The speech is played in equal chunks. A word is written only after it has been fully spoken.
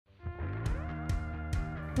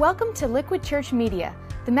Welcome to Liquid Church Media.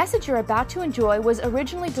 The message you're about to enjoy was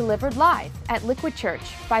originally delivered live at Liquid Church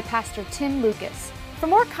by Pastor Tim Lucas. For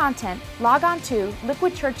more content, log on to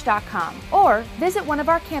liquidchurch.com or visit one of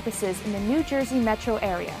our campuses in the New Jersey metro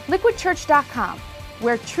area. liquidchurch.com,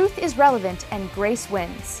 where truth is relevant and grace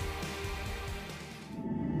wins.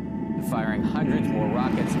 Firing hundreds more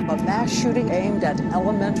rockets. A mass shooting aimed at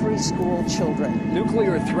elementary school children.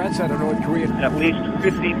 Nuclear threats out of North Korea. At least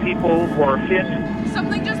 50 people were hit.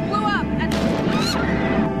 Something just blew up. We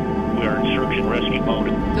are in search and rescue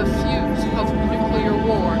mode. The fuse of nuclear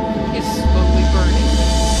war is slowly burning.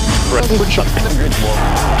 Hundreds more.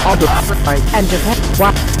 And Japan.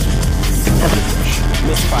 What?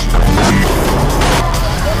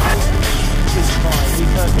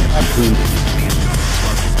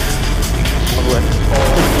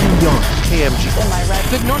 KMG.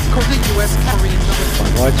 The North Korean U.S. Korean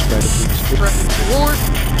military Widespread threatens war.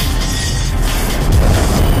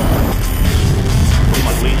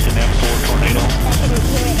 Unleashed an M4 tornado.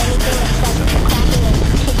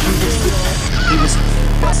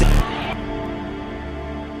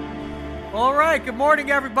 All right, good morning,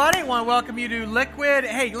 everybody. I want to welcome you to Liquid.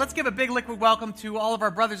 Hey, let's give a big Liquid welcome to all of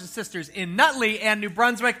our brothers and sisters in Nutley and New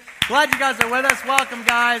Brunswick. Glad you guys are with us. Welcome,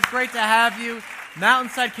 guys. Great to have you.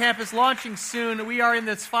 Mountainside Campus launching soon. We are in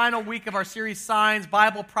this final week of our series, Signs,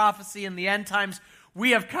 Bible Prophecy, and the End Times.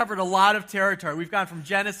 We have covered a lot of territory. We've gone from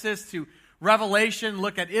Genesis to Revelation,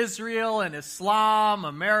 look at Israel and Islam,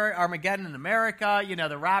 Armageddon in America,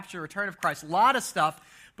 the rapture, return of Christ, a lot of stuff.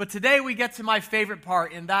 But today we get to my favorite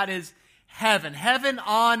part, and that is heaven. Heaven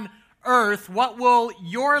on earth. What will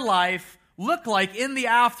your life look like in the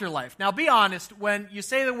afterlife? Now, be honest, when you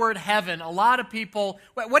say the word heaven, a lot of people,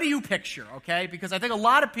 what do you picture, okay? Because I think a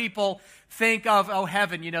lot of people think of,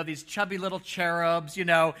 heaven, these chubby little cherubs,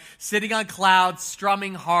 sitting on clouds,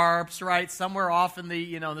 strumming harps, right, somewhere off in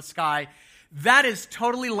the, in the sky. That is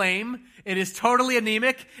totally lame, it is totally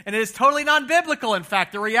anemic, and it is totally non-biblical. In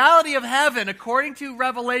fact, the reality of heaven, according to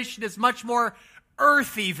Revelation, is much more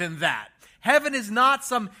earthy than that. Heaven is not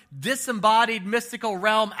some disembodied mystical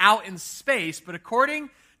realm out in space, but according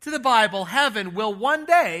to the Bible, heaven will one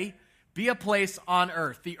day be a place on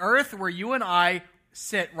earth, the earth where you and I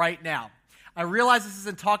sit right now. I realize this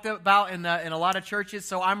isn't talked about in a lot of churches,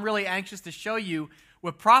 so I'm really anxious to show you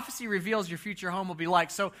what prophecy reveals your future home will be like.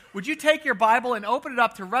 So would you take your Bible and open it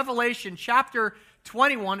up to Revelation chapter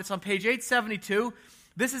 21. It's on page 872.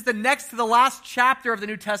 This is the next to the last chapter of the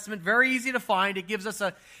New Testament. Very easy to find. It gives us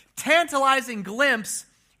a tantalizing glimpse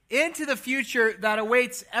into the future that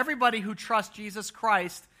awaits everybody who trusts Jesus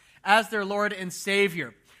Christ as their Lord and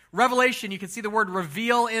Savior. Revelation, you can see the word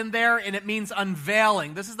reveal in there, and it means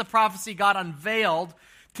unveiling. This is the prophecy God unveiled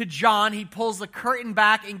to John. He pulls the curtain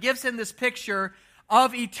back and gives him this picture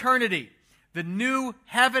of eternity, the new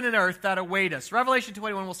heaven and earth that await us. Revelation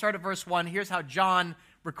 21, we'll start at verse 1. Here's how John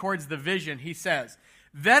records the vision. He says,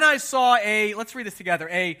 "Then I saw let's read this together,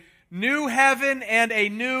 a new heaven and a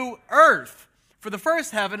new earth. For the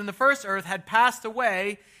first heaven and the first earth had passed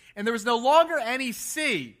away, and there was no longer any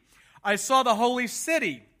sea. I saw the holy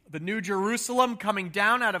city, the new Jerusalem, coming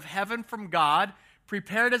down out of heaven from God,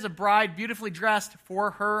 prepared as a bride beautifully dressed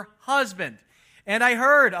for her husband. And I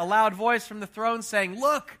heard a loud voice from the throne saying,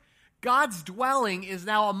 'Look, God's dwelling is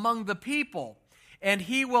now among the people, and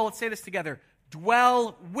he will,'" let's say this together,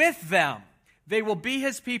 "dwell with them. They will be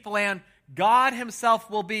his people, and God himself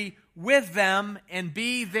will be with them and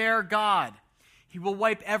be their God. He will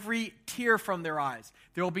wipe every tear from their eyes.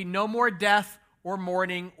 There will be no more death or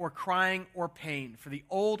mourning or crying or pain, for the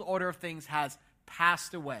old order of things has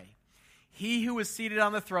passed away. He who was seated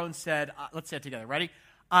on the throne said," let's say it together, ready?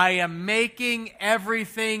 "I am making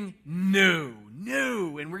everything new."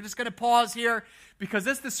 And we're just going to pause here because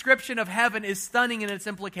this description of heaven is stunning in its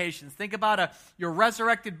implications. Think about your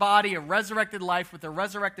resurrected body, a resurrected life with a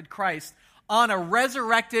resurrected Christ on a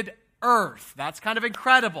resurrected earth. That's kind of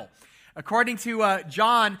incredible. According to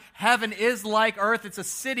John, heaven is like earth. It's a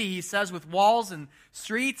city, he says, with walls and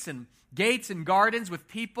streets and gates and gardens, with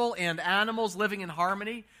people and animals living in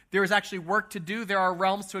harmony. There is actually work to do. There are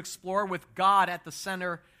realms to explore with God at the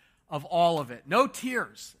center of all of it. No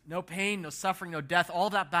tears, no pain, no suffering, no death, all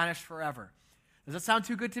of that banished forever. Does that sound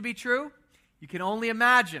too good to be true? You can only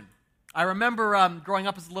imagine. I remember growing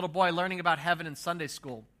up as a little boy learning about heaven in Sunday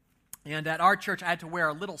school. And at our church, I had to wear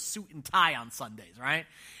a little suit and tie on Sundays, right?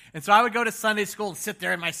 And so I would go to Sunday school and sit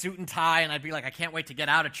there in my suit and tie, and I'd be like, I can't wait to get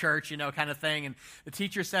out of church, kind of thing. And the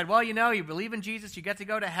teacher said, well, you believe in Jesus, you get to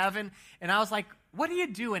go to heaven. And I was like, what do you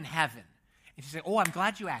do in heaven? And she said, oh, I'm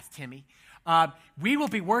glad you asked, Timmy. We will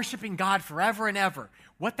be worshiping God forever and ever.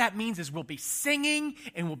 What that means is we'll be singing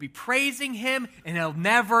and we'll be praising him and it'll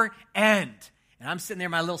never end. And I'm sitting there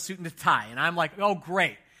in my little suit and a tie, and I'm like, oh,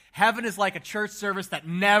 great. Heaven is like a church service that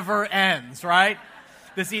never ends, right?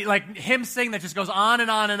 This like hymn sing that just goes on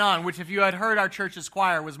and on and on, which if you had heard our church's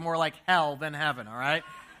choir was more like hell than heaven, all right?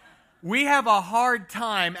 We have a hard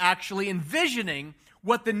time actually envisioning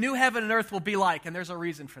what the new heaven and earth will be like, and there's a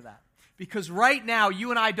reason for that. Because right now, you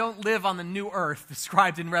and I don't live on the new earth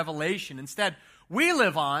described in Revelation. Instead, we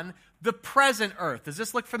live on the present earth. Does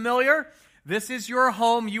this look familiar? This is your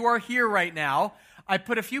home. You are here right now. I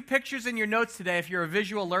put a few pictures in your notes today. If you're a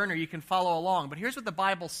visual learner, you can follow along. But here's what the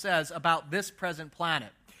Bible says about this present planet.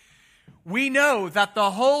 We know that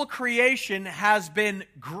the whole creation has been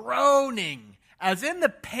groaning, as in the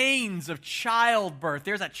pains of childbirth.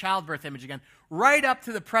 There's that childbirth image again, right up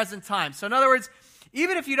to the present time. So in other words,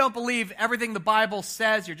 even if you don't believe everything the Bible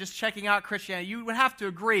says, you're just checking out Christianity, you would have to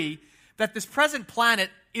agree that this present planet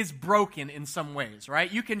is broken in some ways, right?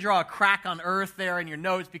 You can draw a crack on Earth there in your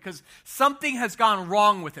notes because something has gone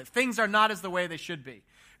wrong with it. Things are not as the way they should be.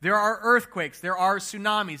 There are earthquakes, there are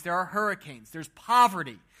tsunamis, there are hurricanes, there's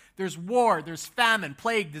poverty, there's war, there's famine,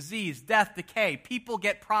 plague, disease, death, decay. People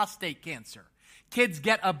get prostate cancer. Kids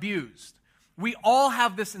get abused. We all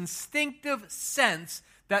have this instinctive sense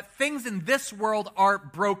that things in this world are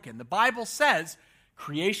broken. The Bible says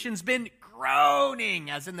creation's been groaning,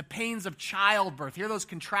 as in the pains of childbirth. Hear those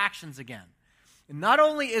contractions again. And not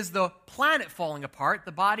only is the planet falling apart,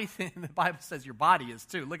 the Bible says your body is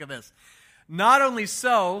too. Look at this. Not only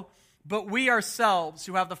so, but we ourselves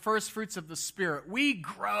who have the first fruits of the Spirit, we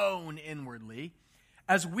groan inwardly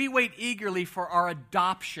as we wait eagerly for our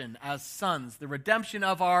adoption as sons, the redemption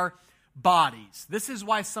of our bodies. This is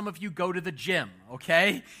why some of you go to the gym,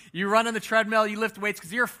 okay? You run on the treadmill, you lift weights,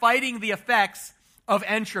 because you're fighting the effects of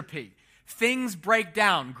entropy. Things break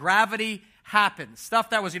down. Gravity happens. Stuff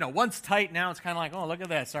that was, once tight, now it's kind of like, oh, look at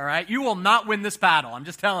this, all right? You will not win this battle, I'm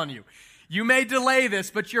just telling you. You may delay this,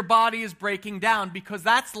 but your body is breaking down because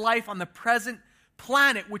that's life on the present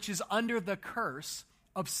planet, which is under the curse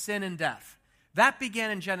of sin and death. That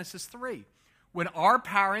began in Genesis 3. When our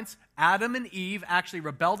parents, Adam and Eve, actually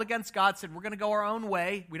rebelled against God, said, we're going to go our own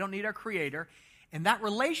way, we don't need our Creator, and that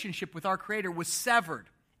relationship with our Creator was severed.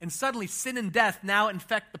 And suddenly sin and death now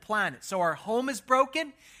infect the planet. So our home is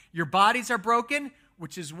broken, your bodies are broken,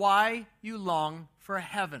 which is why you long for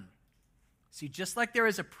heaven. See, just like there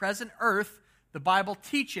is a present earth, the Bible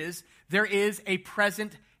teaches there is a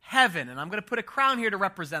present heaven. And I'm going to put a crown here to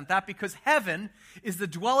represent that because heaven is the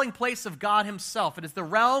dwelling place of God himself. It is the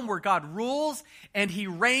realm where God rules and he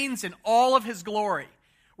reigns in all of his glory,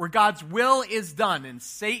 where God's will is done. And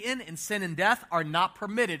Satan and sin and death are not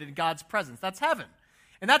permitted in God's presence. That's heaven.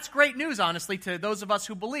 And that's great news, honestly, to those of us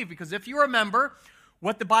who believe, because if you remember,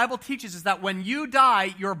 what the Bible teaches is that when you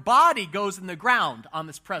die, your body goes in the ground on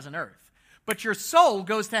this present earth, but your soul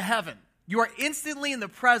goes to heaven. You are instantly in the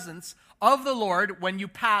presence of the Lord when you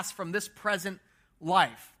pass from this present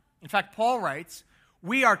life. In fact, Paul writes,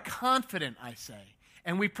 we are confident, I say,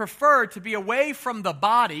 and we prefer to be away from the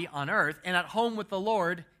body on earth and at home with the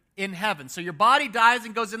Lord in heaven. So your body dies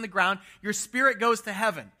and goes in the ground, your spirit goes to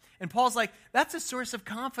heaven. And Paul's like, that's a source of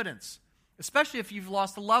confidence, especially if you've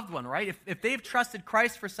lost a loved one, right? If they've trusted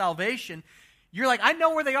Christ for salvation, you're like, I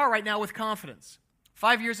know where they are right now with confidence.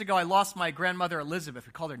 5 years ago, I lost my grandmother, Elizabeth.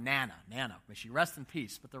 We called her Nana. May she rest in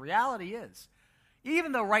peace. But the reality is,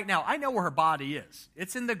 even though right now I know where her body is,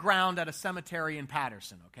 it's in the ground at a cemetery in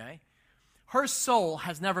Patterson, okay? Her soul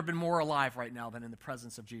has never been more alive right now than in the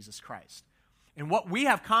presence of Jesus Christ. And what we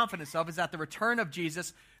have confidence of is that the return of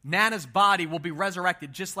Jesus, Nana's body will be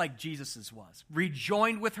resurrected just like Jesus's was,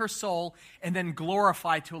 rejoined with her soul, and then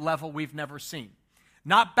glorified to a level we've never seen.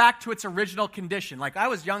 Not back to its original condition. Like I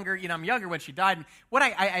was younger, I'm younger when she died. And what I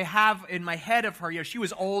have in my head of her, she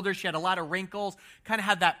was older, she had a lot of wrinkles, kind of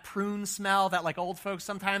had that prune smell that like old folks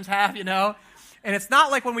sometimes have, And it's not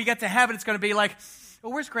like when we get to heaven, it's going to be like, oh,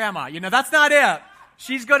 where's grandma? That's not it.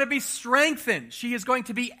 She's going to be strengthened. She is going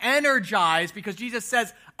to be energized because Jesus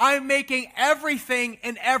says, I'm making everything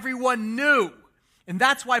and everyone new. And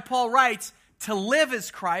that's why Paul writes, to live is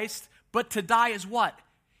Christ, but to die is what?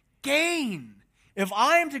 Gain. If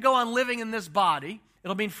I am to go on living in this body,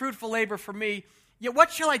 it'll mean fruitful labor for me. Yet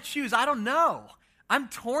what shall I choose? I don't know. I'm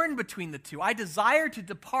torn between the two. I desire to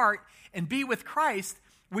depart and be with Christ,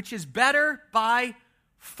 which is better by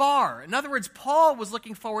far. In other words, Paul was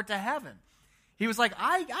looking forward to heaven. He was like,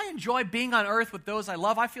 I enjoy being on earth with those I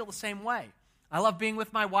love. I feel the same way. I love being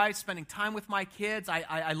with my wife, spending time with my kids.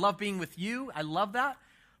 I love being with you. I love that.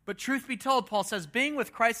 But truth be told, Paul says, being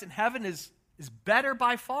with Christ in heaven is better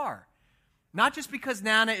by far. Not just because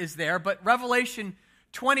Nana is there, but Revelation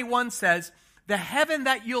 21 says, the heaven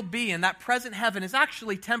that you'll be in, that present heaven, is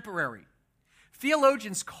actually temporary.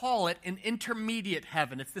 Theologians call it an intermediate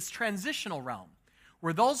heaven. It's this transitional realm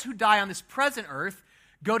where those who die on this present earth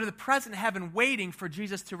go to the present heaven waiting for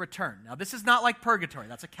Jesus to return. Now, this is not like purgatory.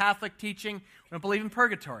 That's a Catholic teaching. We don't believe in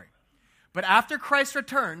purgatory. But after Christ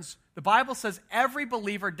returns, the Bible says every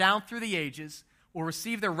believer down through the ages will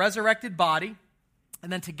receive their resurrected body,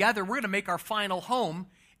 and then together we're going to make our final home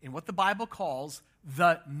in what the Bible calls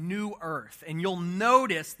the new earth. And you'll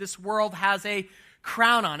notice this world has a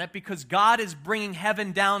crown on it because God is bringing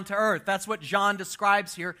heaven down to earth. That's what John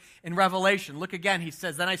describes here in Revelation. Look again, he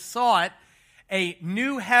says, then I saw it, a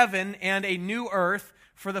new heaven and a new earth,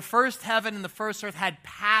 for the first heaven and the first earth had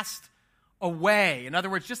passed away. In other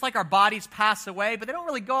words, just like our bodies pass away, but they don't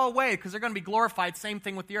really go away because they're going to be glorified. Same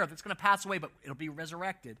thing with the earth. It's going to pass away, but it'll be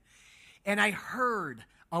resurrected. And I heard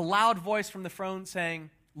a loud voice from the throne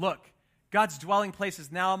saying, look, God's dwelling place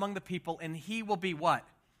is now among the people, and he will be what?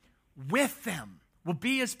 With them. Will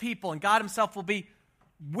be his people, and God himself will be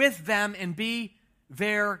with them and be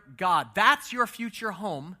their God. That's your future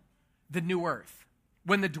home, the new earth,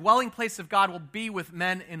 when the dwelling place of God will be with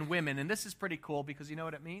men and women. And this is pretty cool because you know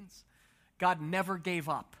what it means? God never gave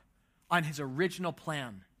up on his original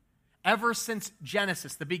plan. Ever since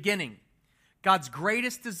Genesis, the beginning, God's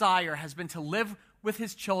greatest desire has been to live with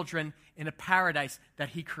his children in a paradise that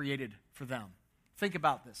he created for them. Think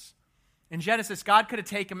about this. In Genesis, God could have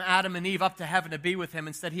taken Adam and Eve up to heaven to be with him.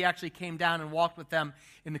 Instead, he actually came down and walked with them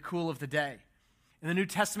in the cool of the day. In the New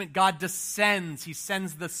Testament, God descends. He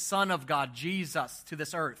sends the Son of God, Jesus, to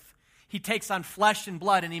this earth. He takes on flesh and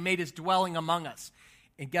blood, and he made his dwelling among us.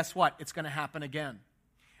 And guess what? It's going to happen again.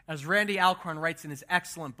 As Randy Alcorn writes in his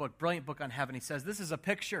excellent book, brilliant book on heaven, he says, this is a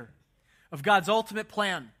picture of God's ultimate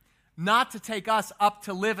plan, not to take us up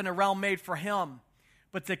to live in a realm made for him,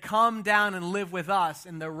 but to come down and live with us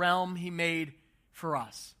in the realm he made for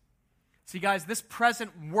us. See, guys, this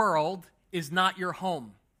present world is not your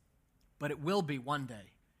home, but it will be one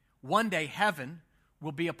day. One day, heaven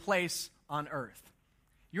will be a place on earth.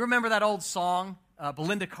 You remember that old song,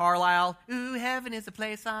 Belinda Carlisle, ooh, heaven is a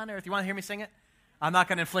place on earth. You want to hear me sing it? I'm not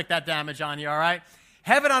going to inflict that damage on you, all right?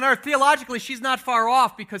 Heaven on earth, theologically, she's not far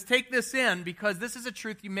off, because take this in, because this is a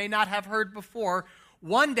truth you may not have heard before.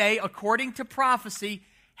 One day, according to prophecy,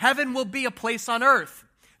 heaven will be a place on earth.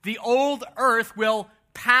 The old earth will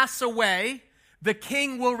pass away, the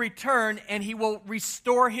king will return, and he will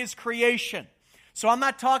restore his creation. So I'm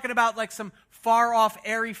not talking about like some far-off,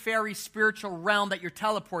 airy-fairy spiritual realm that you're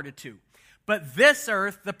teleported to. But this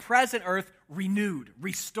earth, the present earth, renewed,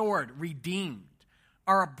 restored, redeemed,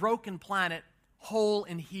 are a broken planet, whole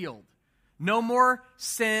and healed. No more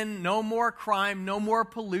sin, no more crime, no more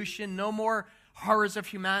pollution, no more horrors of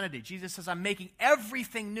humanity. Jesus says, I'm making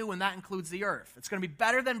everything new, and that includes the earth. It's going to be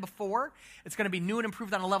better than before. It's going to be new and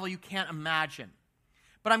improved on a level you can't imagine.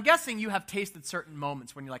 But I'm guessing you have tasted certain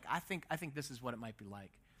moments when you're like, I think this is what it might be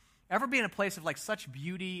like. Ever be in a place of like such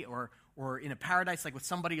beauty or in a paradise like with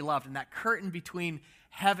somebody you loved, and that curtain between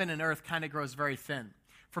heaven and earth kind of grows very thin?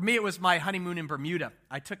 For me, it was my honeymoon in Bermuda.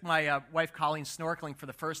 I took my wife Colleen snorkeling for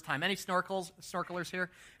the first time. Any snorkelers here?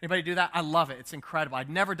 Anybody do that? I love it. It's incredible. I'd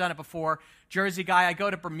never done it before. Jersey guy, I go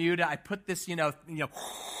to Bermuda. I put this,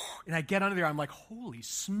 and I get under there. I'm like, holy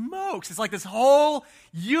smokes. It's like this whole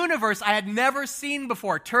universe I had never seen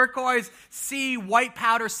before. Turquoise sea, white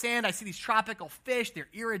powder sand. I see these tropical fish. They're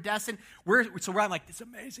iridescent. So we're on like this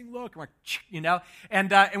amazing look. I'm like,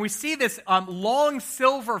 and we see this long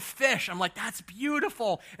silver fish. I'm like, that's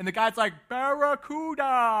beautiful. And the guy's like,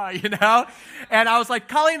 barracuda, And I was like,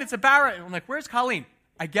 Colleen, it's a barra. And I'm like, where's Colleen?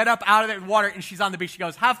 I get up out of the water, and she's on the beach. She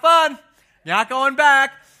goes, have fun. You're not going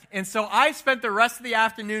back. And so I spent the rest of the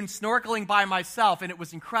afternoon snorkeling by myself, and it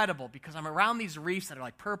was incredible because I'm around these reefs that are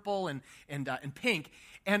like purple and pink,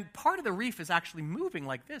 and part of the reef is actually moving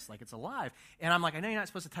like this, like it's alive. And I'm like, I know you're not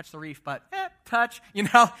supposed to touch the reef, but touch, And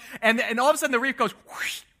all of a sudden the reef goes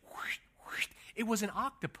whoosh, whoosh, whoosh. It was an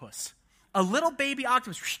octopus. A little baby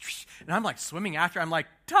octopus, and I'm like swimming after. I'm like,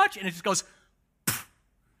 touch, and it just goes, poof.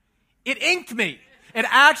 It inked me. It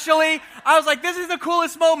actually, I was like, this is the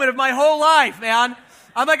coolest moment of my whole life, man.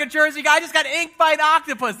 I'm like a Jersey guy. I just got inked by an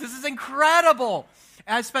octopus. This is incredible.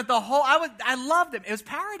 And I spent I loved it. It was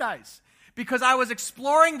paradise because I was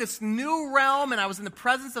exploring this new realm, and I was in the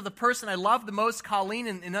presence of the person I loved the most, Colleen.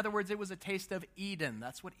 And in other words, it was a taste of Eden.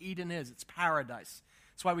 That's what Eden is. It's paradise.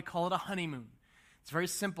 That's why we call it a honeymoon. It's very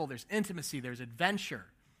simple. There's intimacy. There's adventure.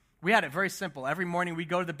 We had it very simple. Every morning we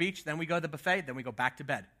go to the beach, then we go to the buffet, then we go back to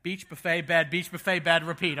bed. Beach, buffet, bed,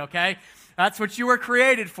 repeat, okay? That's what you were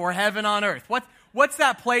created for, heaven on earth. What's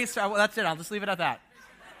that place? That's it. I'll just leave it at that.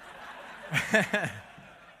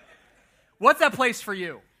 What's that place for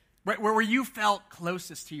you? Where you felt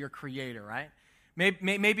closest to your Creator, right?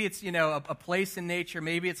 Maybe it's, a place in nature.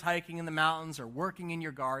 Maybe it's hiking in the mountains or working in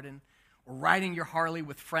your garden or riding your Harley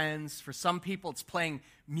with friends. For some people, it's playing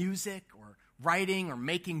music or writing or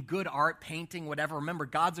making good art, painting, whatever. Remember,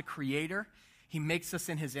 God's a creator. He makes us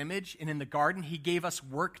in his image. And in the garden, he gave us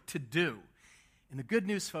work to do. And the good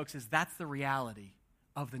news, folks, is that's the reality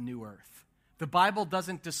of the new earth. The Bible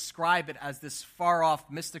doesn't describe it as this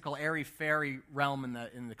far-off, mystical, airy-fairy realm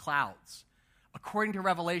in the clouds. According to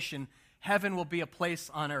Revelation, heaven will be a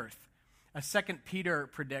place on earth. As 2 Peter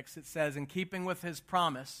predicts, it says, in keeping with his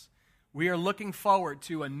promise, we are looking forward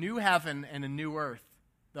to a new heaven and a new earth,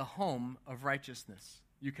 the home of righteousness.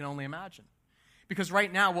 You can only imagine. Because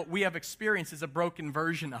right now, what we have experienced is a broken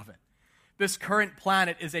version of it. This current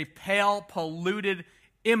planet is a pale, polluted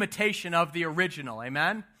imitation of the original,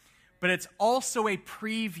 amen? But it's also a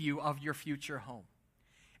preview of your future home.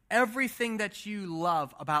 Everything that you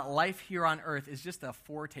love about life here on earth is just a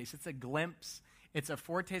foretaste. It's a glimpse. It's a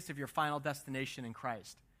foretaste of your final destination in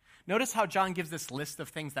Christ. Notice how John gives this list of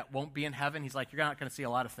things that won't be in heaven. He's like, you're not going to see a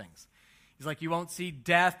lot of things. He's like, you won't see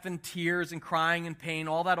death and tears and crying and pain.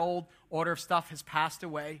 All that old order of stuff has passed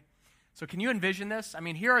away. So can you envision this? I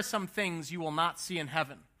mean, here are some things you will not see in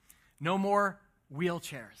heaven. No more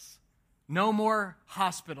wheelchairs. No more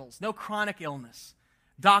hospitals. No chronic illness.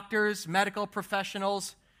 Doctors, medical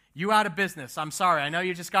professionals, you out of business. I'm sorry. I know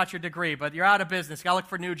you just got your degree, but you're out of business. You got to look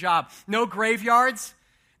for a new job. No graveyards.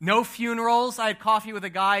 No funerals. I had coffee with a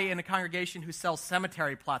guy in a congregation who sells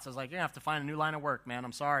cemetery plots. I was like, you're going to have to find a new line of work, man.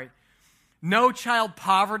 I'm sorry. No child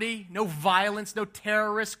poverty. No violence. No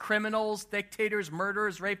terrorists, criminals, dictators,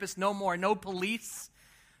 murderers, rapists. No more. No police.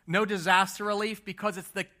 No disaster relief, because it's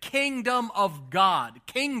the kingdom of God.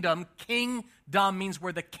 Kingdom means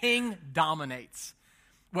where the king dominates.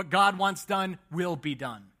 What God wants done will be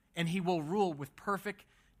done. And he will rule with perfect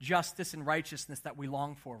justice and righteousness that we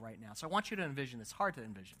long for right now. So I want you to envision. It's hard to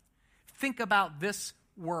envision. Think about this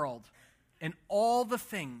world, and all the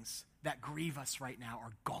things that grieve us right now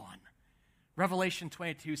are gone. Revelation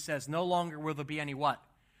 22 says, no longer will there be any what?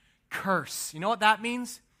 Curse. You know what that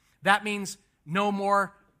means? That means no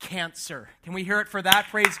more cancer. Can we hear it for that?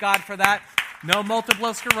 Praise God for that. No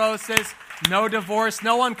multiple sclerosis, no divorce,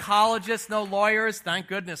 no oncologists, no lawyers. Thank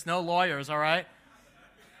goodness, no lawyers, all right?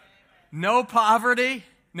 No poverty,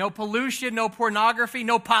 no pollution, no pornography,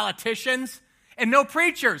 no politicians, and no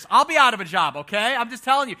preachers. I'll be out of a job, okay? I'm just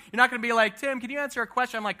telling you. You're not going to be like, Tim, can you answer a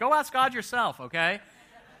question? I'm like, go ask God yourself, okay?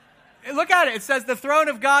 Look at it. It says the throne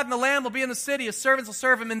of God and the Lamb will be in the city. His servants will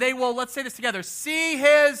serve him, and they will, let's say this together, see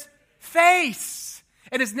his face.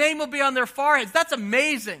 And his name will be on their foreheads. That's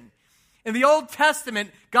amazing. In the Old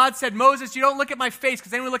Testament, God said, Moses, you don't look at my face,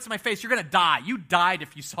 because anyone who looks at my face, you're going to die. You died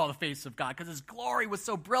if you saw the face of God, because his glory was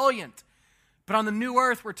so brilliant. But on the new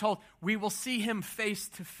earth, we're told, we will see him face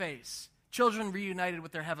to face. Children reunited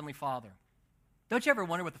with their heavenly Father. Don't you ever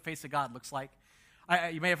wonder what the face of God looks like?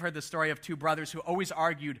 You may have heard the story of two brothers who always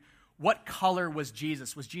argued, what color was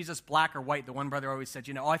Jesus? Was Jesus black or white? The one brother always said,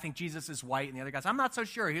 I think Jesus is white. And the other guy said, I'm not so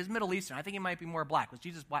sure. He was Middle Eastern. I think he might be more black. Was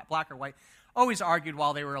Jesus black or white? Always argued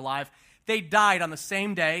while they were alive. They died on the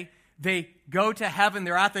same day. They go to heaven.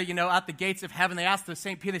 They're at the gates of heaven. They asked the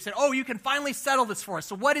St. Peter, they said, you can finally settle this for us.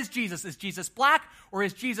 So what is Jesus? Is Jesus black or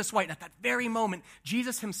is Jesus white? And at that very moment,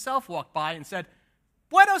 Jesus himself walked by and said,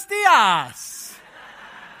 Buenos dias.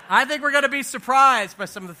 I think we're going to be surprised by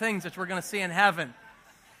some of the things that we're going to see in heaven.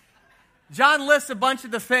 John lists a bunch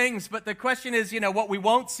of the things, but the question is, what we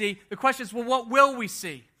won't see. The question is, well, what will we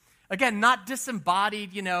see? Again, not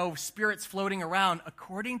disembodied, spirits floating around.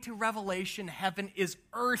 According to Revelation, heaven is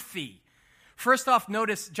earthy. First off,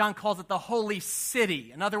 notice John calls it the holy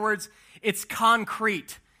city. In other words, it's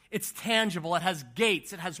concrete. It's tangible. It has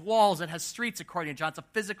gates. It has walls. It has streets, according to John. It's a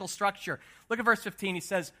physical structure. Look at verse 15. He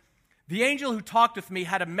says, the angel who talked with me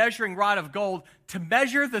had a measuring rod of gold to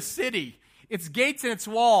measure the city, its gates and its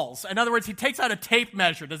walls. In other words, he takes out a tape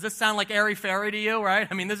measure. Does this sound like airy-fairy to you, right?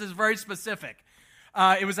 I mean, this is very specific.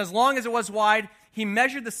 It was as long as it was wide. He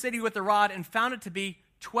measured the city with the rod and found it to be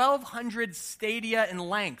 1,200 stadia in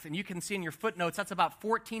length. And you can see in your footnotes, that's about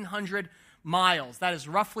 1,400 miles. That is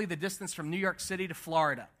roughly the distance from New York City to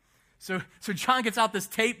Florida. So John gets out this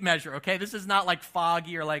tape measure, okay? This is not like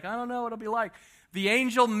foggy or like, I don't know what it'll be like. The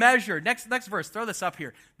angel measured, next verse, throw this up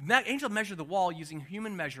here. That angel measured the wall using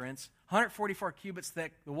human measurements, 144 cubits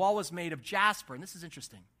thick. The wall was made of jasper, and this is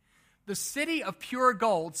interesting. The city of pure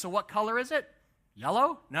gold, so what color is it?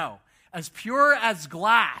 Yellow? No. As pure as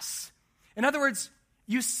glass. In other words,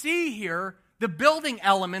 you see here the building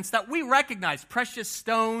elements that we recognize, precious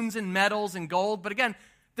stones and metals and gold. But again,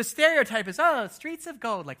 the stereotype is, streets of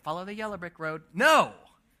gold, like follow the yellow brick road. No.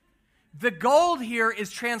 The gold here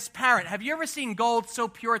is transparent. Have you ever seen gold so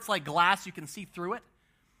pure it's like glass, you can see through it?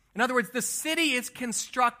 In other words, the city is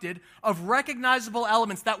constructed of recognizable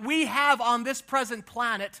elements that we have on this present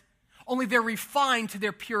planet, only they're refined to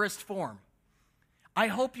their purest form. I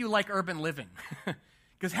hope you like urban living,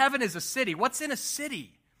 because heaven is a city. What's in a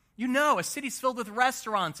city? You know, a city's filled with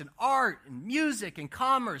restaurants and art and music and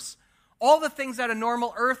commerce, all the things that a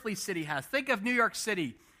normal earthly city has. Think of New York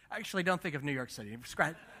City. Actually, don't think of New York City.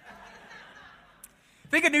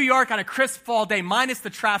 Think of New York on a crisp fall day, minus the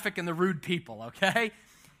traffic and the rude people, okay?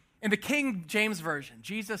 In the King James Version,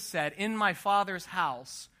 Jesus said, "In my Father's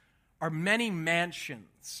house are many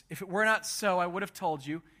mansions. If it were not so, I would have told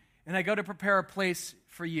you, and I go to prepare a place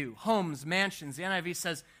for you." Homes, mansions. The NIV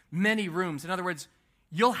says many rooms. In other words,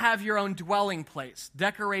 you'll have your own dwelling place,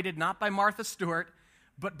 decorated not by Martha Stewart,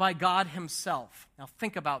 but by God himself. Now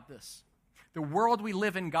think about this. The world we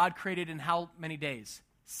live in, God created in how many days?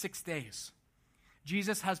 6 days.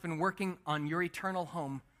 Jesus has been working on your eternal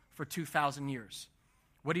home for 2,000 years.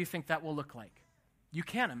 What do you think that will look like? You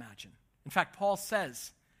can't imagine. In fact, Paul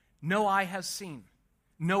says, no eye has seen,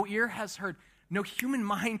 no ear has heard, no human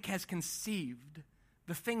mind has conceived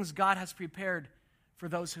the things God has prepared for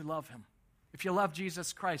those who love him. If you love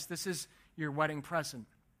Jesus Christ, this is your wedding present.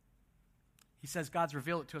 He says God's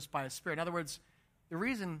revealed it to us by his Spirit. In other words, the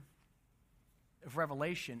reason of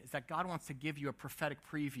Revelation is that God wants to give you a prophetic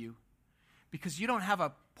preview because you don't have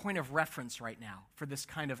a point of reference right now for this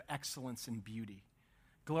kind of excellence and beauty.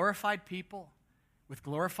 Glorified people with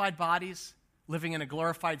glorified bodies living in a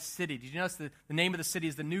glorified city. Did you notice the name of the city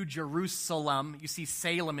is the New Jerusalem? You see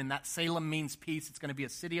Salem in that. Salem means peace. It's going to be a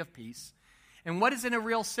city of peace. And what is in a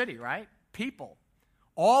real city, right? People.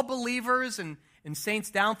 All believers and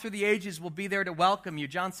saints down through the ages will be there to welcome you.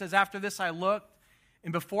 John says, after this I looked,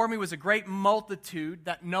 and before me was a great multitude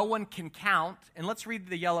that no one can count. And let's read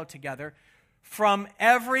the yellow together. From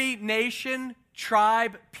every nation,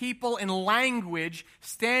 tribe, people, and language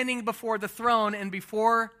standing before the throne and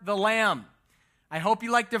before the Lamb. I hope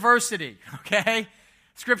you like diversity, okay?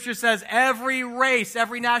 Scripture says every race,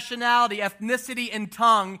 every nationality, ethnicity, and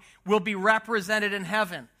tongue will be represented in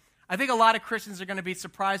heaven. I think a lot of Christians are going to be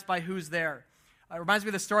surprised by who's there. It reminds me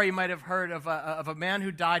of the story you might have heard of a man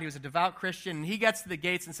who died. He was a devout Christian, and he gets to the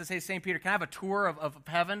gates and says, "Hey, St. Peter, can I have a tour of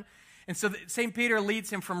heaven?" And so St. Peter leads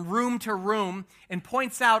him from room to room and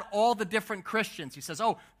points out all the different Christians. He says,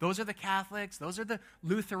 oh, those are the Catholics, those are the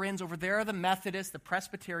Lutherans, over there are the Methodists, the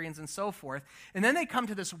Presbyterians, and so forth. And then they come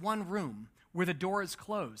to this one room where the door is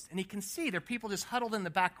closed. And he can see there are people just huddled in the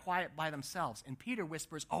back quiet by themselves. And Peter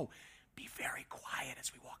whispers, oh, be very quiet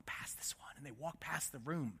as we walk past this one. And they walk past the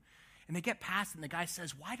room. And they get past it, and the guy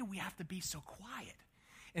says, why do we have to be so quiet?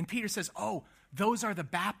 And Peter says, oh, those are the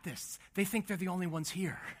Baptists. They think they're the only ones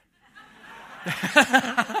here. All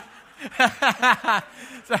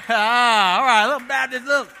right,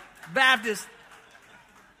 little Baptist.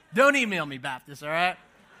 Don't email me, Baptist, all right?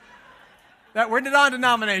 We're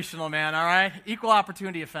non-denominational, man, all right? Equal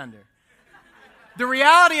opportunity offender. The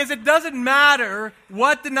reality is it doesn't matter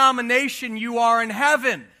what denomination you are in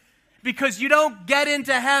heaven, because you don't get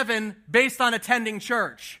into heaven based on attending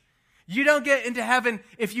church. You don't get into heaven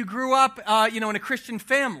if you grew up, in a Christian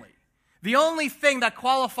family. The only thing that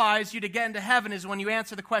qualifies you to get into heaven is when you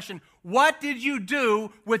answer the question, what did you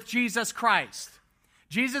do with Jesus Christ?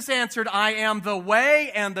 Jesus answered, I am the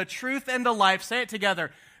way and the truth and the life. Say it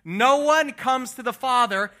together. No one comes to the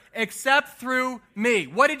Father except through me.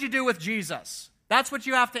 What did you do with Jesus? That's what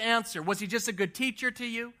you have to answer. Was he just a good teacher to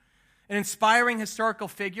you? An inspiring historical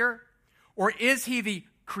figure? Or is he the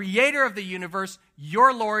creator of the universe,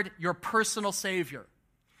 your Lord, your personal Savior?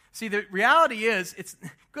 See, the reality is, it's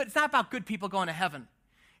not about good people going to heaven.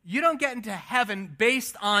 You don't get into heaven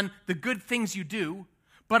based on the good things you do,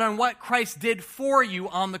 but on what Christ did for you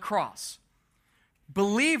on the cross.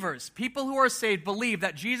 Believers, people who are saved, believe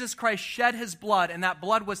that Jesus Christ shed his blood, and that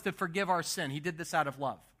blood was to forgive our sin. He did this out of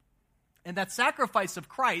love. And that sacrifice of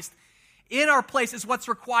Christ in our place is what's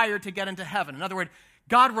required to get into heaven. In other words,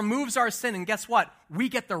 God removes our sin, and guess what? We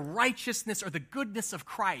get the righteousness or the goodness of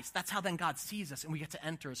Christ. That's how then God sees us, and we get to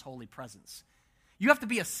enter his holy presence. You have to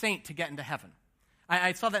be a saint to get into heaven.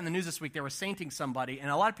 I saw that in the news this week. They were sainting somebody, and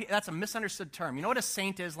a lot of people, that's a misunderstood term. You know what a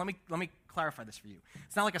saint is? Let me clarify this for you.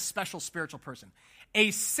 It's not like a special spiritual person.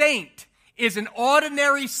 A saint is an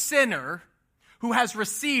ordinary sinner who has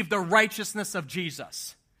received the righteousness of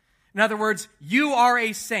Jesus. In other words, you are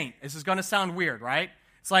a saint. This is going to sound weird, right?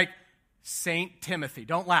 It's like Saint Timothy.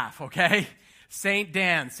 Don't laugh, okay? Saint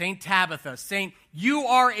Dan, Saint Tabitha, you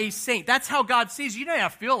are a saint. That's how God sees you. You don't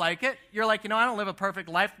have to feel like it. You're like, I don't live a perfect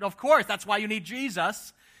life. Of course, that's why you need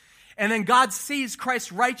Jesus. And then God sees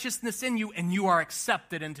Christ's righteousness in you, and you are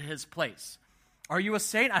accepted into his place. Are you a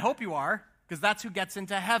saint? I hope you are, because that's who gets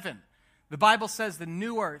into heaven. The Bible says the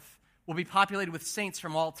new earth will be populated with saints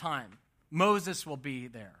from all time. Moses will be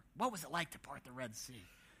there. What was it like to part the Red Sea?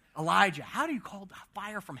 Elijah, how do you call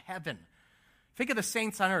fire from heaven? Think of the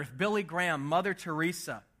saints on earth, Billy Graham, Mother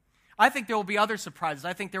Teresa. I think there will be other surprises.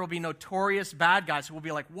 I think there will be notorious bad guys who will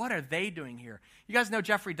be like, what are they doing here? You guys know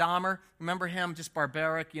Jeffrey Dahmer? Remember him? Just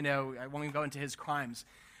barbaric, when we go into his crimes.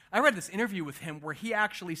 I read this interview with him where he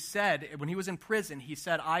actually said, when he was in prison, he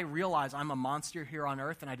said, I realize I'm a monster here on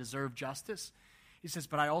earth and I deserve justice. He says,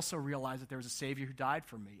 but I also realize that there was a Savior who died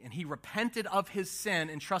for me. And he repented of his sin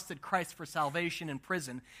and trusted Christ for salvation in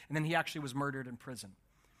prison, and then he actually was murdered in prison.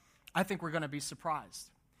 I think we're going to be surprised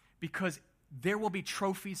because there will be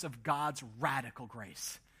trophies of God's radical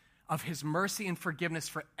grace, of his mercy and forgiveness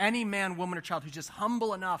for any man, woman, or child who's just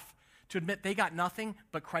humble enough to admit they got nothing,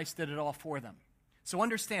 but Christ did it all for them. So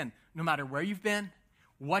understand, no matter where you've been,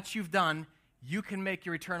 what you've done, you can make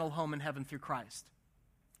your eternal home in heaven through Christ.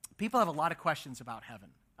 People have a lot of questions about heaven.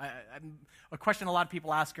 A question a lot of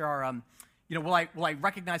people ask are, will I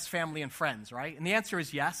recognize family and friends, right? And the answer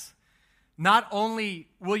is yes. Not only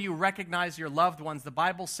will you recognize your loved ones, the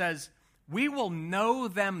Bible says we will know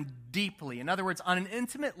them deeply. In other words, on an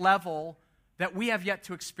intimate level that we have yet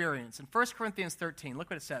to experience. In 1 Corinthians 13, look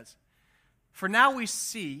what it says. For now we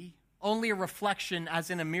see only a reflection as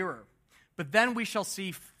in a mirror, but then we shall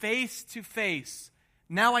see face to face.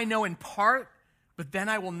 Now I know in part, but then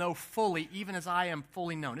I will know fully, even as I am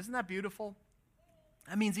fully known. Isn't that beautiful?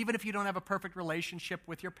 That means even if you don't have a perfect relationship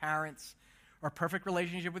with your parents, or a perfect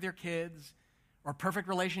relationship with your kids, or a perfect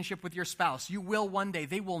relationship with your spouse, you will one day.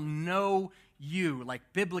 They will know you, like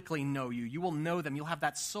biblically know you. You will know them. You'll have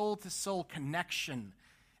that soul-to-soul connection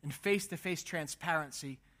and face-to-face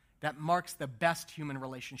transparency that marks the best human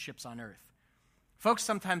relationships on earth. Folks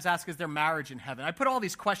sometimes ask, is there marriage in heaven? I put all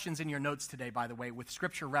these questions in your notes today, by the way, with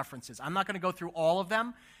scripture references. I'm not going to go through all of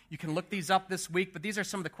them. You can look these up this week, but these are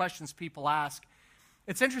some of the questions people ask.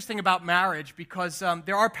 It's interesting about marriage because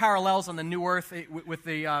there are parallels on the new earth with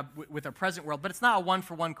our present world, but it's not a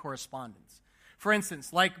one-for-one correspondence. For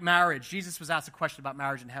instance, like marriage, Jesus was asked a question about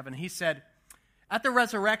marriage in heaven. He said, at the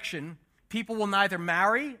resurrection, people will neither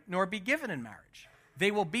marry nor be given in marriage. They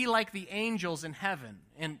will be like the angels in heaven.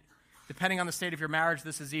 And depending on the state of your marriage,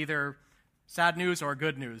 this is either sad news or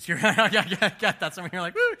good news. Get that. Some of you are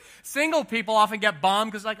like, woo. Single people often get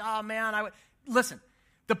bummed because oh man, listen.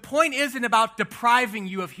 The point isn't about depriving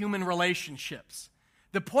you of human relationships.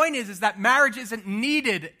 The point is that marriage isn't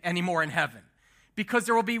needed anymore in heaven because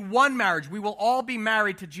there will be one marriage. We will all be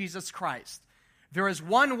married to Jesus Christ. There is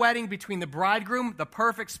one wedding between the bridegroom, the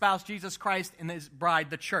perfect spouse, Jesus Christ, and his bride,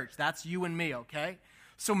 the church. That's you and me, okay?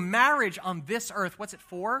 So marriage on this earth, what's it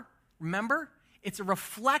for? Remember? It's a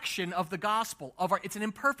reflection of the gospel. It's an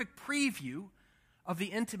imperfect preview of the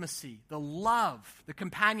intimacy, the love, the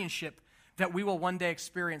companionship that we will one day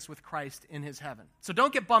experience with Christ in his heaven. So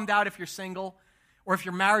don't get bummed out if you're single or if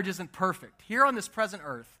your marriage isn't perfect. Here on this present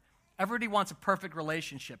earth, everybody wants a perfect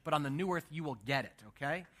relationship, but on the new earth, you will get it,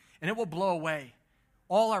 okay? And it will blow away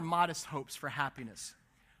all our modest hopes for happiness.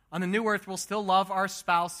 On the new earth, we'll still love our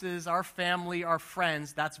spouses, our family, our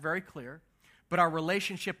friends. That's very clear. But our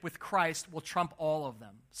relationship with Christ will trump all of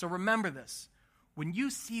them. So remember this. When you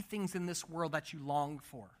see things in this world that you long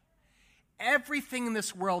for, everything in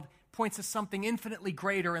this world points to something infinitely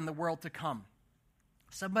greater in the world to come.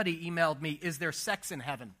 Somebody emailed me, is there sex in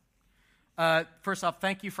heaven? First off,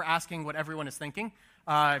 thank you for asking what everyone is thinking.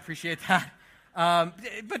 I appreciate that. But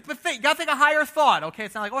you got to think a higher thought, okay?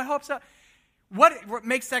 It's not like, I hope so. What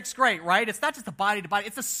makes sex great, right? It's not just a body to body.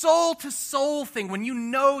 It's a soul-to-soul thing. When you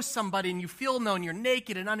know somebody and you feel known, you're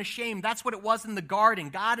naked and unashamed. That's what it was in the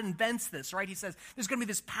garden. God invents this, right? He says there's going to be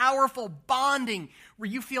this powerful bonding where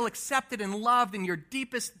you feel accepted and loved and your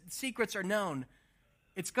deepest secrets are known.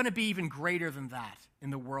 It's going to be even greater than that in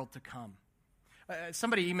the world to come.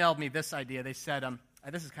 Somebody emailed me this idea. They said,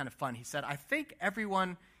 this is kind of fun. He said, I think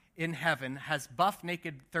everyone in heaven has buff,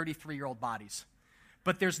 naked 33-year-old bodies,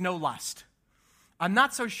 but there's no lust. I'm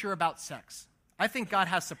not so sure about sex. I think God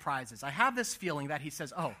has surprises. I have this feeling that he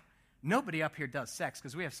says, nobody up here does sex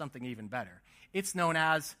because we have something even better. It's known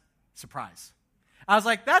as surprise. I was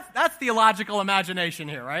like, that's theological imagination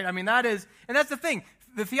here, right? I mean, and that's the thing.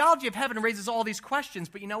 The theology of heaven raises all these questions,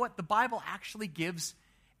 but you know what? The Bible actually gives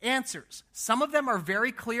answers. Some of them are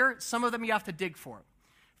very clear. Some of them you have to dig for.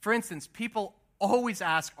 For instance, people always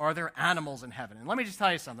ask, are there animals in heaven? And let me just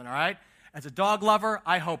tell you something, all right? As a dog lover,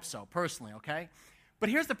 I hope so, personally, okay? But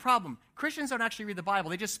here's the problem. Christians don't actually read the Bible.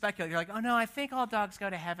 They just speculate. You're like, oh, no, I think all dogs go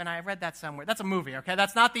to heaven. I read that somewhere. That's a movie, okay?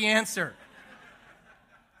 That's not the answer.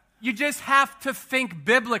 You just have to think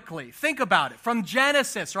biblically. Think about it. From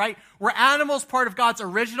Genesis, right? Were animals part of God's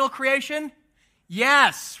original creation?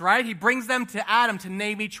 Yes, right? He brings them to Adam to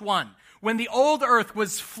name each one. When the old earth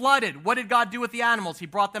was flooded, what did God do with the animals? He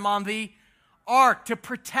brought them on the ark to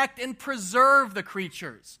protect and preserve the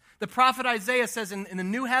creatures. The prophet Isaiah says in the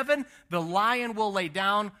new heaven, the lion will lay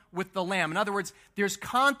down with the lamb. In other words, there's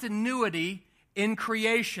continuity in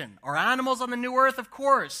creation. Are animals on the new earth? Of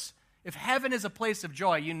course. If heaven is a place of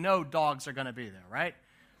joy, you know dogs are going to be there, right?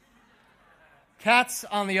 Cats,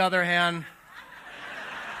 on the other hand,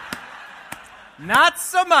 not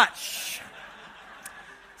so much.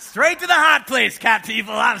 Straight to the hot place, cat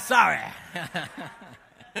people. I'm sorry.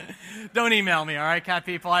 Don't email me, all right, cat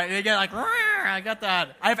people. They get like, I got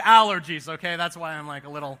that. I have allergies, okay? That's why I'm like a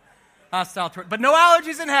little hostile toward. But no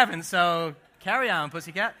allergies in heaven, so carry on,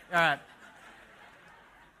 pussycat. All right.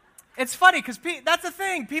 It's funny because that's the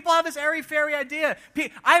thing. People have this airy-fairy idea.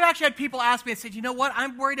 I've actually had people ask me and said, you know what?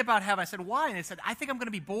 I'm worried about heaven. I said, why? And they said, I think I'm going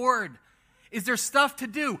to be bored. Is there stuff to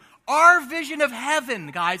do? Our vision of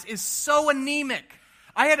heaven, guys, is so anemic.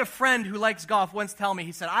 I had a friend who likes golf once tell me,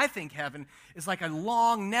 he said, I think heaven is like a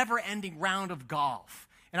long, never-ending round of golf.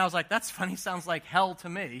 And I was like, that's funny. Sounds like hell to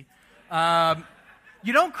me.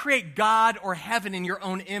 You don't create God or heaven in your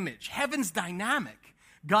own image. Heaven's dynamic.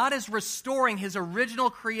 God is restoring his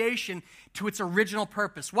original creation to its original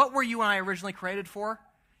purpose. What were you and I originally created for?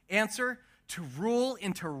 Answer, to rule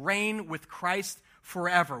and to reign with Christ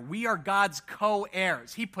forever. We are God's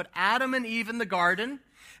co-heirs. He put Adam and Eve in the garden. And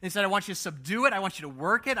he said, I want you to subdue it. I want you to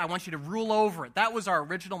work it. I want you to rule over it. That was our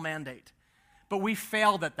original mandate. But we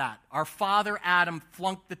failed at that. Our father Adam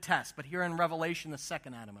flunked the test. But here in Revelation, the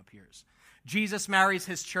second Adam appears. Jesus marries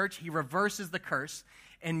his church. He reverses the curse.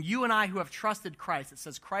 And you and I who have trusted Christ, it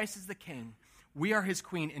says Christ is the king. We are his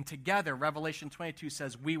queen. And together, Revelation 22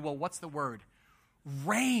 says, we will, what's the word?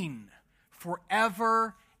 Reign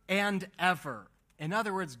forever and ever. In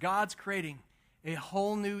other words, God's creating a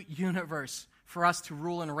whole new universe for us to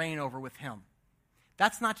rule and reign over with him.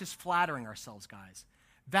 That's not just flattering ourselves, guys.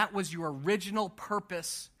 That was your original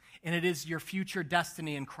purpose, and it is your future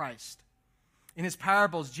destiny in Christ. In his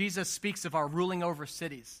parables, Jesus speaks of our ruling over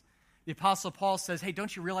cities. The Apostle Paul says, hey,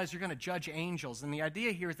 don't you realize you're going to judge angels? And the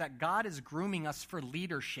idea here is that God is grooming us for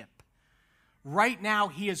leadership. Right now,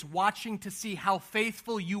 he is watching to see how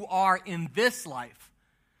faithful you are in this life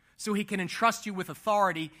so he can entrust you with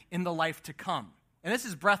authority in the life to come. And this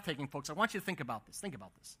is breathtaking, folks. I want you to think about this. Think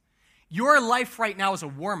about this. Your life right now is a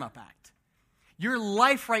warm-up act. Your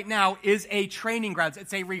life right now is a training ground.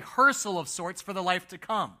 It's a rehearsal of sorts for the life to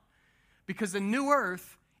come. Because the new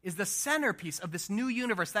earth is the centerpiece of this new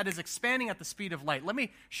universe that is expanding at the speed of light. Let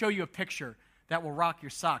me show you a picture that will rock your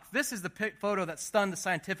socks. This is the photo that stunned the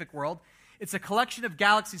scientific world. It's a collection of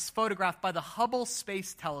galaxies photographed by the Hubble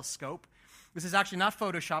Space Telescope. This is actually not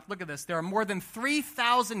Photoshopped. Look at this. There are more than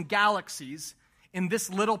 3,000 galaxies in this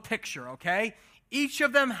little picture, okay? Each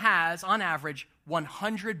of them has, on average,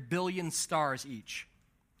 100 billion stars each.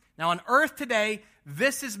 Now, on Earth today,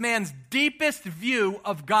 this is man's deepest view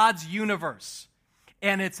of God's universe,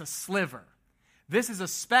 and it's a sliver. This is a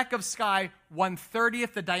speck of sky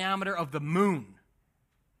 1/30th the diameter of the moon.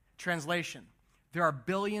 Translation, there are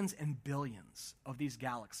billions and billions of these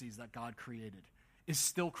galaxies that God created, is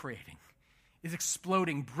still creating, is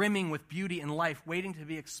exploding, brimming with beauty and life, waiting to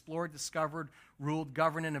be explored, discovered, ruled,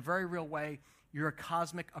 governed in a very real way. You're a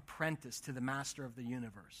cosmic apprentice to the master of the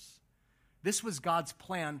universe. This was God's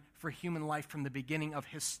plan for human life from the beginning of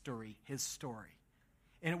history, his story.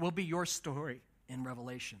 And it will be your story in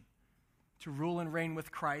Revelation, to rule and reign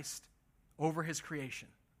with Christ over his creation.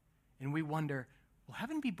 And we wonder, will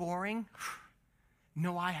heaven be boring?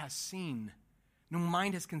 No eye has seen, no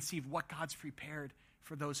mind has conceived what God's prepared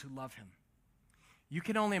for those who love him. You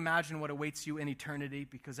can only imagine what awaits you in eternity,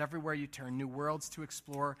 because everywhere you turn, new worlds to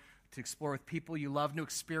explore with people you love, new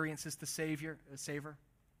experiences to savor,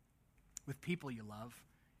 with people you love,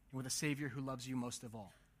 and with a Savior who loves you most of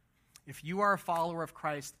all. If you are a follower of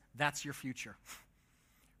Christ, that's your future.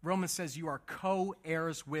 Romans says you are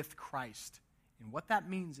co-heirs with Christ. And what that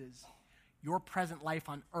means is your present life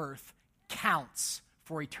on earth counts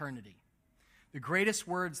for eternity. The greatest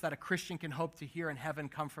words that a Christian can hope to hear in heaven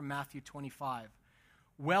come from Matthew 25.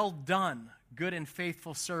 Well done, good and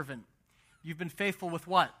faithful servant. You've been faithful with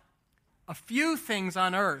what? A few things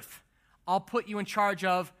on earth. I'll put you in charge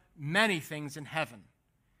of many things in heaven.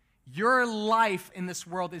 Your life in this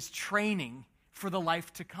world is training for the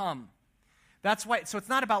life to come. That's why, so it's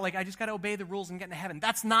not about like, I just got to obey the rules and get into heaven.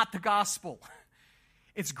 That's not the gospel.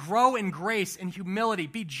 It's grow in grace and humility.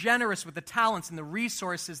 Be generous with the talents and the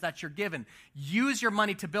resources that you're given. Use your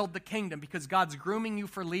money to build the kingdom because God's grooming you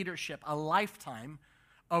for leadership, a lifetime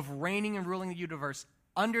of reigning and ruling the universe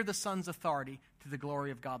under the Son's authority to the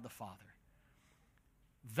glory of God the Father.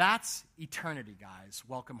 That's eternity, guys.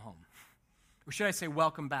 Welcome home. Or should I say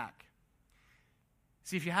welcome back?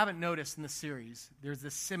 See, if you haven't noticed in the series, there's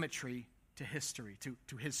this symmetry to history,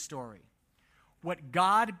 to his story. What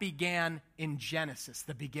God began in Genesis,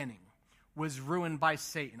 the beginning, was ruined by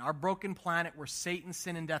Satan. Our broken planet where Satan,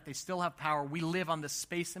 sin, and death, they still have power. We live on this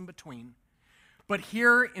space in between. But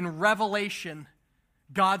here in Revelation,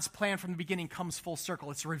 God's plan from the beginning comes full circle.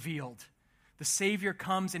 It's revealed. The Savior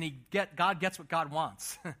comes and God gets what God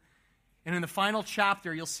wants. And in the final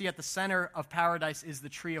chapter, you'll see at the center of paradise is the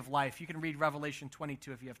tree of life. You can read Revelation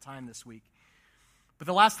 22 if you have time this week. But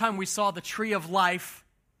the last time we saw the tree of life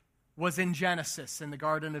was in Genesis, in the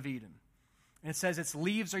Garden of Eden. And it says its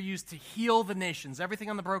leaves are used to heal the nations, everything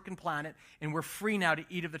on the broken planet, and we're free now to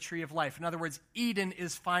eat of the tree of life. In other words, Eden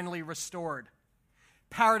is finally restored.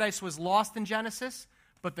 Paradise was lost in Genesis,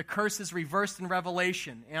 but the curse is reversed in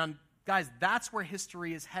Revelation. And guys, that's where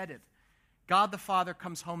history is headed. God the Father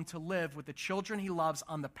comes home to live with the children he loves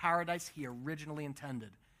on the paradise he originally intended.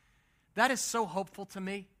 That is so hopeful to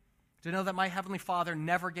me, to know that my Heavenly Father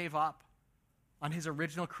never gave up on his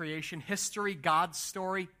original creation. History, God's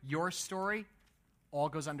story, your story, all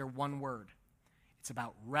goes under one word. It's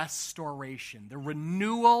about restoration, the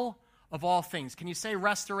renewal of all things. Can you say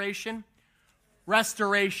restoration?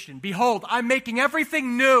 Restoration. Behold, I'm making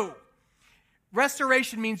everything new.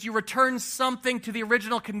 Restoration means you return something to the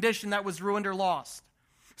original condition that was ruined or lost.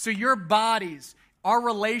 So your bodies, our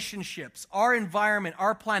relationships, our environment,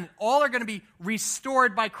 our planet, all are going to be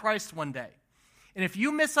restored by Christ one day. And if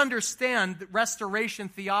you misunderstand restoration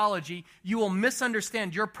theology, you will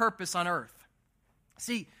misunderstand your purpose on earth.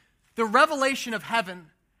 See, the revelation of heaven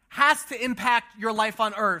has to impact your life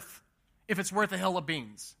on earth if it's worth a hill of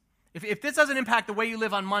beans. If this doesn't impact the way you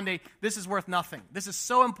live on Monday, this is worth nothing. This is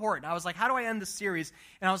so important. I was like, how do I end this series?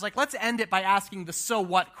 And I was like, let's end it by asking the so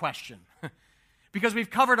what question. Because we've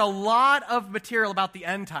covered a lot of material about the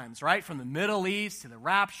end times, right? From the Middle East to the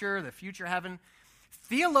rapture, the future heaven.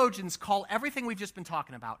 Theologians call everything we've just been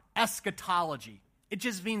talking about eschatology. It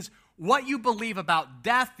just means what you believe about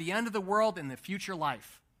death, the end of the world, and the future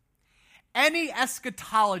life. Any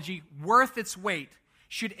eschatology worth its weight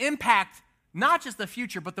should impact not just the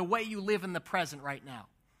future, but the way you live in the present right now.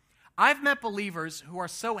 I've met believers who are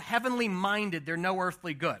so heavenly minded, they're no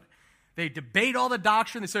earthly good. They debate all the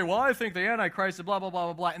doctrine. They say, well, I think the Antichrist is blah, blah, blah,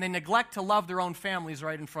 blah, blah. And they neglect to love their own families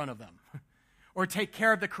right in front of them. Or take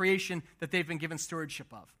care of the creation that they've been given stewardship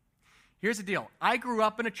of. Here's the deal. I grew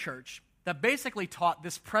up in a church that basically taught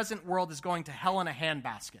this present world is going to hell in a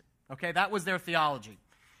handbasket. Okay, that was their theology.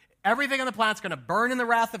 Everything on the planet's going to burn in the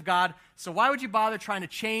wrath of God, so why would you bother trying to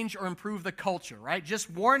change or improve the culture, right? Just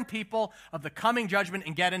warn people of the coming judgment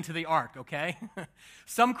and get into the ark, okay?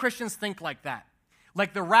 Some Christians think like that.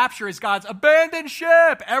 Like the rapture is God's abandoned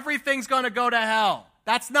ship. Everything's going to go to hell.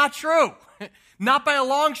 That's not true. Not by a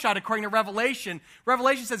long shot, according to Revelation.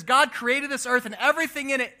 Revelation says God created this earth and everything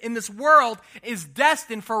in it, in this world, is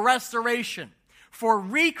destined for restoration, for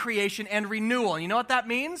recreation and renewal. And you know what that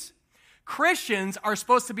means? Christians are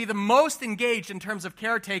supposed to be the most engaged in terms of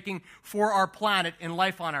caretaking for our planet and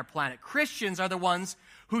life on our planet. Christians are the ones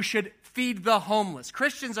who should feed the homeless.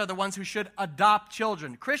 Christians are the ones who should adopt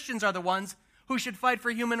children. Christians are the ones who should fight for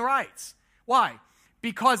human rights. Why?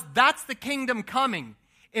 Because that's the kingdom coming.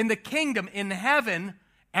 In the kingdom, in heaven,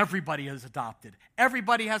 everybody is adopted.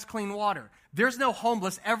 Everybody has clean water. There's no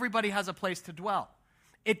homeless. Everybody has a place to dwell.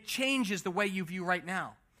 It changes the way you view right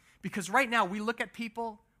now. Because right now, we look at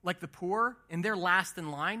people like the poor, and they're last in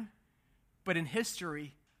line. But in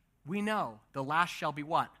history, we know the last shall be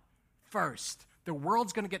what? First. The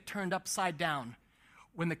world's going to get turned upside down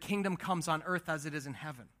when the kingdom comes on earth as it is in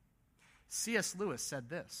heaven. C.S. Lewis said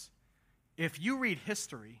this: if you read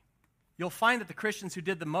history, you'll find that the Christians who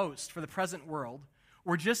did the most for the present world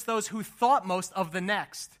were just those who thought most of the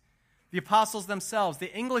next. The apostles themselves,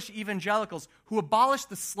 the English evangelicals who abolished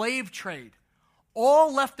the slave trade,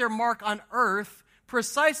 all left their mark on earth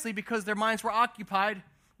precisely because their minds were occupied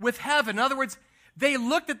with heaven. In other words, they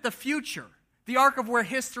looked at the future, the arc of where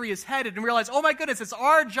history is headed, and realized, oh my goodness, it's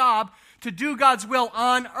our job to do God's will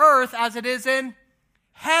on earth as it is in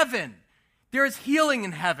heaven. There is healing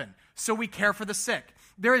in heaven, so we care for the sick.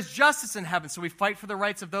 There is justice in heaven, so we fight for the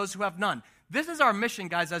rights of those who have none. This is our mission,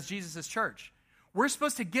 guys, as Jesus' church. We're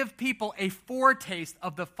supposed to give people a foretaste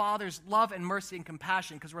of the Father's love and mercy and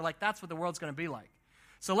compassion because we're like, that's what the world's going to be like.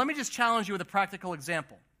 So let me just challenge you with a practical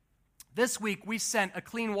example. This week, we sent a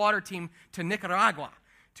clean water team to Nicaragua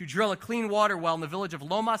to drill a clean water well in the village of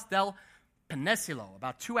Lomas del Penecillo,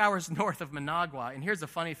 about 2 hours north of Managua. And here's the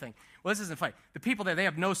funny thing. Well, this isn't funny. The people there, they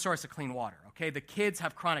have no source of clean water, okay? The kids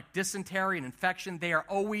have chronic dysentery and infection. They are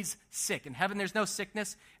always sick. In heaven, there's no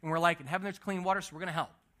sickness. And we're like, in heaven, there's clean water, so we're going to help.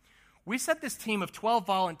 We sent this team of 12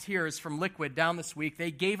 volunteers from Liquid down this week.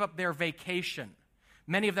 They gave up their vacation.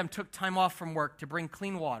 Many of them took time off from work to bring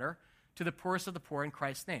clean water to the poorest of the poor in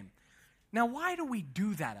Christ's name. Now, why do we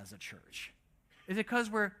do that as a church? Is it because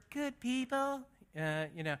we're good people?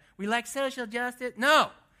 We like social justice? No.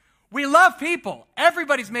 We love people.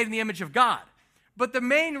 Everybody's made in the image of God. But the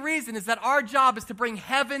main reason is that our job is to bring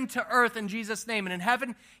heaven to earth in Jesus' name. And in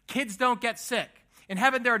heaven, kids don't get sick. In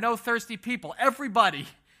heaven, there are no thirsty people. Everybody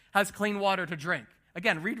has clean water to drink.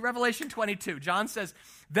 Again, read Revelation 22. John says,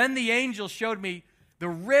 "Then the angel showed me the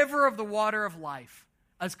river of the water of life,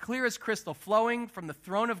 as clear as crystal, flowing from the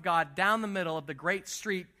throne of God down the middle of the great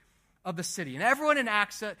street of the city." And everyone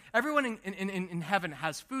in heaven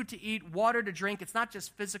has food to eat, water to drink. It's not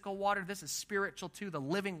just physical water. This is spiritual too, the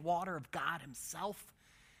living water of God himself.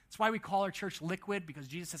 That's why we call our church Liquid, because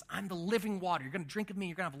Jesus says, I'm the living water. You're going to drink of me.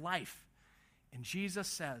 You're going to have life. And Jesus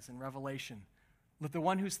says in Revelation, let the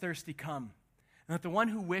one who's thirsty come, and let the one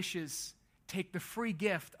who wishes take the free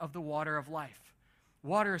gift of the water of life.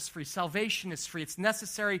 Water is free. Salvation is free. It's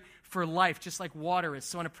necessary for life, just like water is.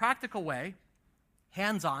 So in a practical way,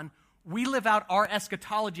 hands-on, we live out our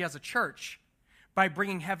eschatology as a church by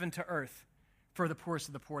bringing heaven to earth for the poorest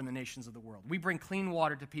of the poor in the nations of the world. We bring clean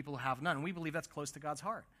water to people who have none, and we believe that's close to God's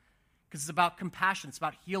heart because it's about compassion. It's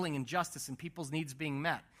about healing and justice and people's needs being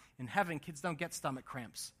met. In heaven, kids don't get stomach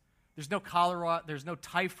cramps. There's no cholera. There's no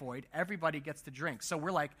typhoid. Everybody gets to drink. So we're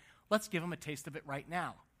like, let's give them a taste of it right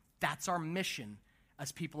now. That's our mission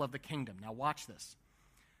as people of the kingdom. Now watch this.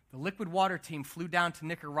 The Liquid Water team flew down to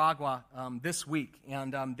Nicaragua this week,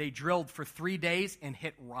 and they drilled for 3 days and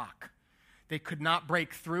hit rock. They could not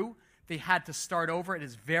break through. They had to start over. It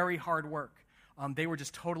is very hard work. They were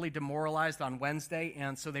just totally demoralized on Wednesday,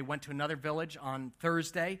 and so they went to another village on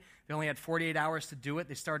Thursday. They only had 48 hours to do it.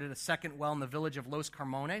 They started a second well in the village of Los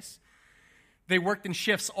Carmones. They worked in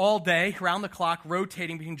shifts all day, around the clock,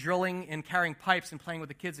 rotating between drilling and carrying pipes and playing with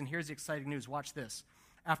the kids. And here's the exciting news. Watch this.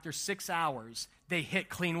 After 6 hours, they hit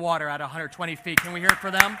clean water at 120 feet. Can we hear it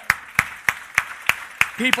for them?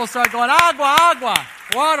 People start going, agua, agua,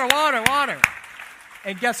 water, water, water.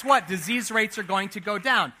 And guess what? Disease rates are going to go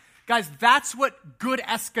down. Guys, that's what good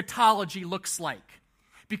eschatology looks like.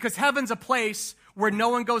 Because heaven's a place where no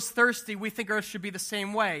one goes thirsty. We think earth should be the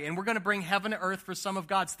same way. And we're going to bring heaven to earth for some of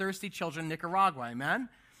God's thirsty children in Nicaragua, amen?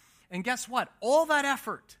 And guess what? All that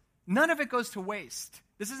effort, none of it goes to waste.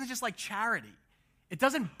 This isn't just like charity. It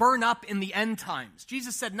doesn't burn up in the end times.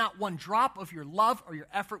 Jesus said not one drop of your love or your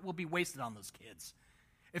effort will be wasted on those kids.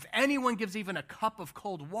 If anyone gives even a cup of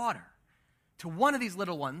cold water to one of these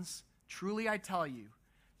little ones, truly I tell you,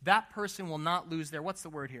 that person will not lose their, what's the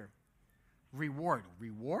word here? Reward.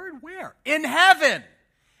 Reward where? In heaven.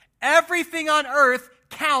 Everything on earth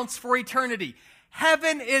counts for eternity.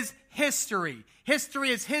 Heaven is history. History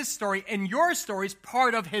is his story, and your story is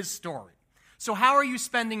part of his story. So how are you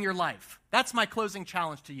spending your life? That's my closing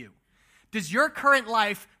challenge to you. Does your current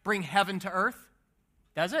life bring heaven to earth?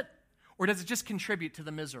 Does it? Or does it just contribute to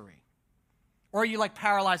the misery? Or are you like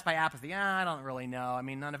paralyzed by apathy? I don't really know. I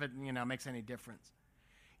mean, none of it, makes any difference.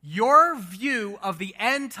 Your view of the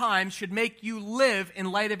end times should make you live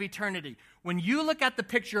in light of eternity. When you look at the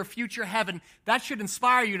picture of future heaven, that should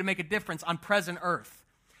inspire you to make a difference on present earth.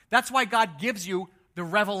 That's why God gives you the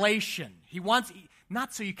revelation. He wants,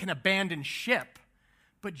 not so you can abandon ship,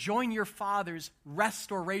 but join your Father's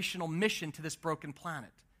restorational mission to this broken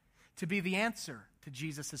planet, to be the answer to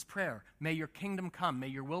Jesus' prayer. May your kingdom come. May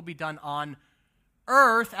your will be done on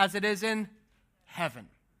earth as it is in heaven.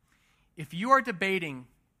 If you are debating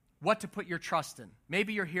what to put your trust in,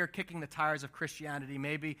 maybe you're here kicking the tires of Christianity.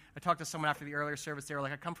 Maybe I talked to someone after the earlier service. They were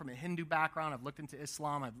like, I come from a Hindu background. I've looked into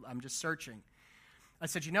Islam. I'm just searching. I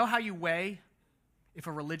said, you know how you weigh if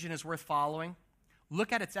a religion is worth following?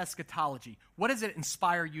 Look at its eschatology. What does it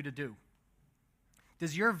inspire you to do?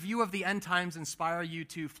 Does your view of the end times inspire you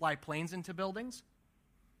to fly planes into buildings?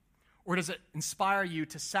 Or does it inspire you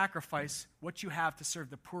to sacrifice what you have to serve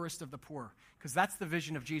the poorest of the poor? Because that's the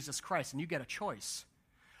vision of Jesus Christ, and you get a choice.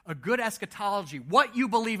 A good eschatology, what you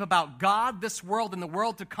believe about God, this world, and the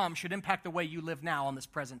world to come should impact the way you live now on this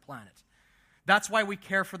present planet. That's why we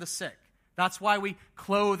care for the sick. That's why we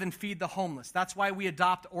clothe and feed the homeless. That's why we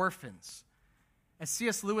adopt orphans. As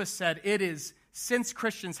C.S. Lewis said, it is since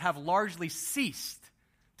Christians have largely ceased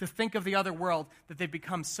to think of the other world that they've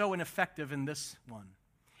become so ineffective in this one.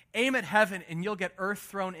 Aim at heaven and you'll get earth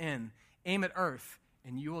thrown in. Aim at earth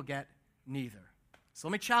and you will get neither. So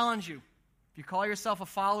let me challenge you. If you call yourself a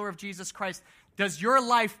follower of Jesus Christ, does your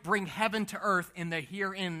life bring heaven to earth in the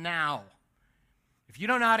here and now? If you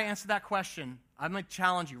don't know how to answer that question, I'm going to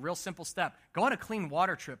challenge you. Real simple step. Go on a clean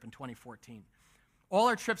water trip in 2014. All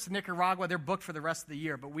our trips to Nicaragua, they're booked for the rest of the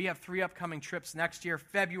year, but we have 3 upcoming trips next year,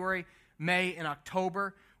 February, May, and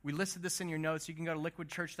October. We listed this in your notes. You can go to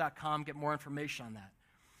liquidchurch.com, get more information on that.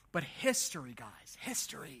 But history, guys,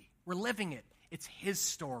 history. We're living it. It's his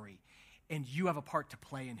story, and you have a part to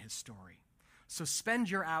play in his story. So spend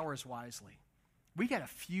your hours wisely. We got a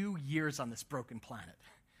few years on this broken planet,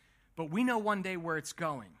 but we know one day where it's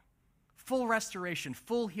going. Full restoration,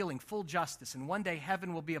 full healing, full justice, and one day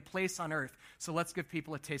heaven will be a place on earth, so let's give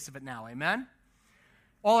people a taste of it now, amen?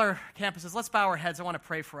 All our campuses, let's bow our heads. I want to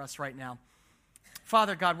pray for us right now.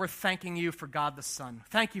 Father God, we're thanking you for God the Son.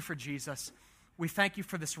 Thank you for Jesus. We thank you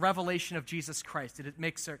for this revelation of Jesus Christ. It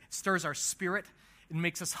stirs our spirit. It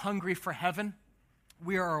makes us hungry for heaven.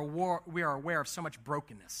 We are aware of so much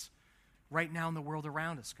brokenness right now in the world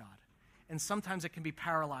around us, God. And sometimes it can be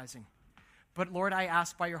paralyzing. But Lord, I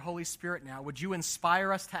ask by your Holy Spirit now, would you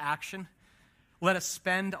inspire us to action? Let us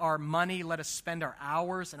spend our money, let us spend our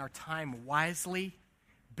hours and our time wisely,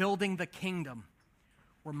 building the kingdom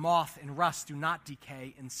where moth and rust do not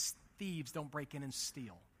decay and thieves don't break in and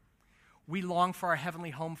steal. We long for our heavenly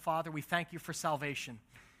home, Father. We thank you for salvation.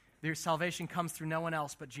 Your salvation comes through no one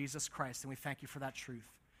else but Jesus Christ, and we thank you for that truth.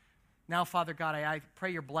 Now, Father God, I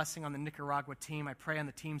pray your blessing on the Nicaragua team. I pray on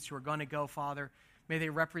the teams who are going to go, Father. May they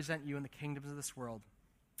represent you in the kingdoms of this world,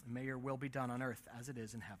 and may your will be done on earth as it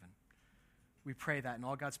is in heaven. We pray that, and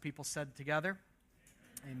all God's people said together,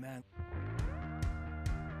 amen.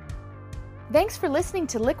 Thanks for listening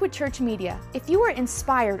to Liquid Church Media. If you were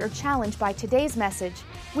inspired or challenged by today's message,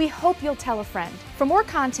 we hope you'll tell a friend. For more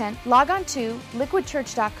content, log on to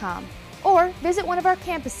liquidchurch.com or visit one of our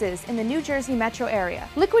campuses in the New Jersey metro area.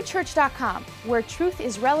 Liquidchurch.com, where truth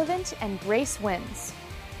is relevant and grace wins.